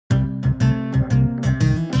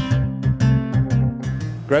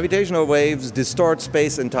Gravitational waves distort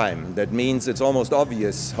space and time. That means it's almost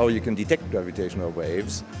obvious how you can detect gravitational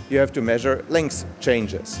waves. You have to measure length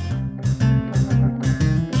changes.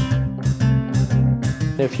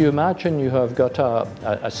 If you imagine you have got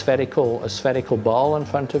a spherical ball in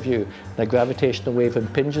front of you, and a gravitational wave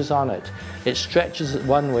impinges on it, it stretches it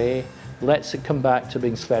one way, lets it come back to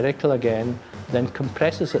being spherical again, then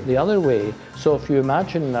compresses it the other way. So if you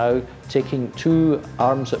imagine now taking two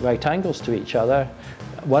arms at right angles to each other,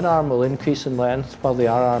 one arm will increase in length while the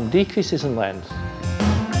other arm decreases in length.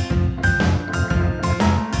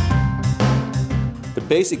 The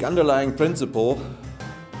basic underlying principle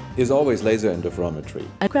is always laser interferometry.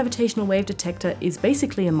 A gravitational wave detector is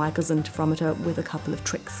basically a Michel's interferometer with a couple of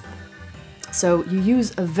tricks. So you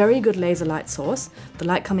use a very good laser light source. The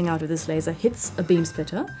light coming out of this laser hits a beam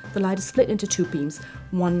splitter. The light is split into two beams.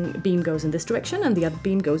 One beam goes in this direction and the other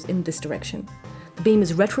beam goes in this direction. The beam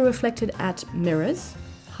is retroreflected at mirrors,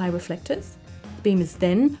 high reflectors. The beam is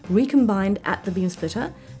then recombined at the beam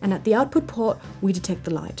splitter, and at the output port we detect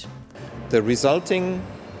the light. The resulting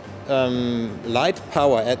light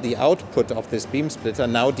power at the output of this beam splitter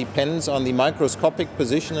now depends on the microscopic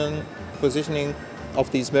positioning of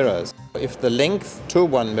these mirrors. If the length to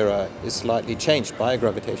one mirror is slightly changed by a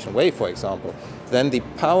gravitational wave, for example, then the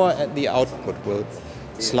power at the output will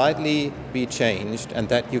slightly be changed, and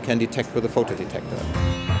that you can detect with a photodetector.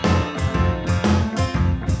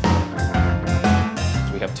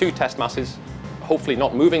 So we have two test masses, hopefully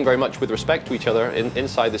not moving very much with respect to each other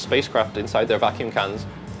inside the spacecraft, inside their vacuum cans.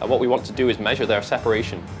 And what we want to do is measure their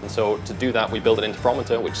separation. And so to do that, we build an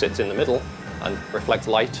interferometer which sits in the middle and reflects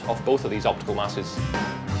light off both of these optical masses.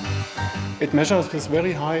 It measures with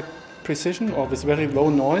very high precision or with very low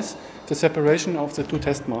noise the separation of the two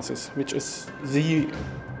test masses, which is the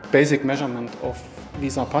basic measurement of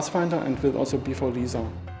LISA-Pathfinder and will also be for LISA.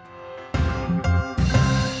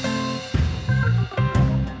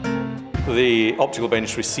 The optical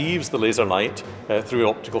bench receives the laser light through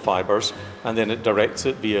optical fibers, and then it directs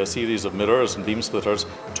it via a series of mirrors and beam splitters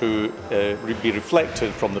to be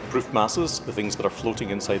reflected from the proof masses, the things that are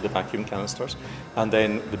floating inside the vacuum canisters, and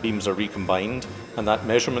then the beams are recombined, and that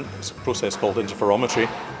measurement, it's a process called interferometry,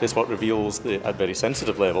 is what reveals, at very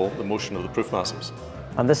sensitive level, the motion of the proof masses.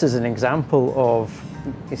 And this is an example of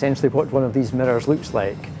essentially what one of these mirrors looks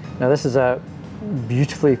like. Now this is a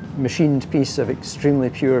beautifully machined piece of extremely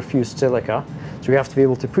pure fused silica. So we have to be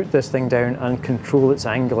able to put this thing down and control its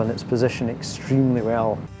angle and its position extremely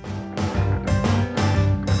well.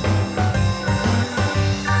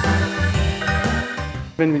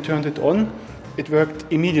 When we turned it on, it worked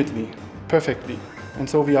immediately, perfectly. And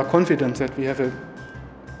so we are confident that we have a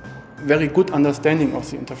very good understanding of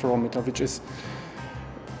the interferometer, which is,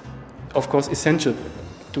 of course, essential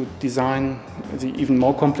to design the even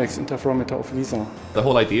more complex interferometer of LISA. The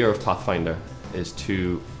whole idea of Pathfinder is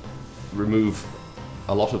to remove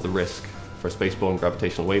a lot of the risk for a space-blown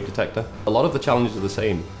gravitational wave detector. A lot of the challenges are the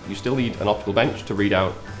same. You still need an optical bench to read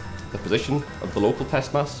out the position of the local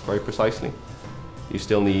test mass very precisely. You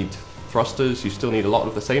still need thrusters, you still need a lot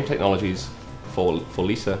of the same technologies for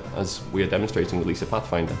LISA as we are demonstrating with LISA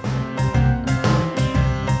Pathfinder.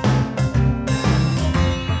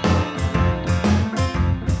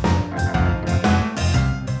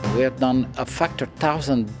 We have done a factor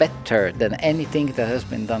 1,000 better than anything that has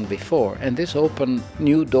been done before, and this opened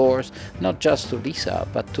new doors not just to LISA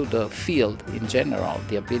but to the field in general.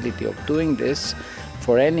 The ability of doing this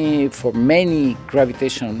for many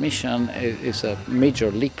gravitational missions is a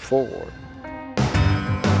major leap forward.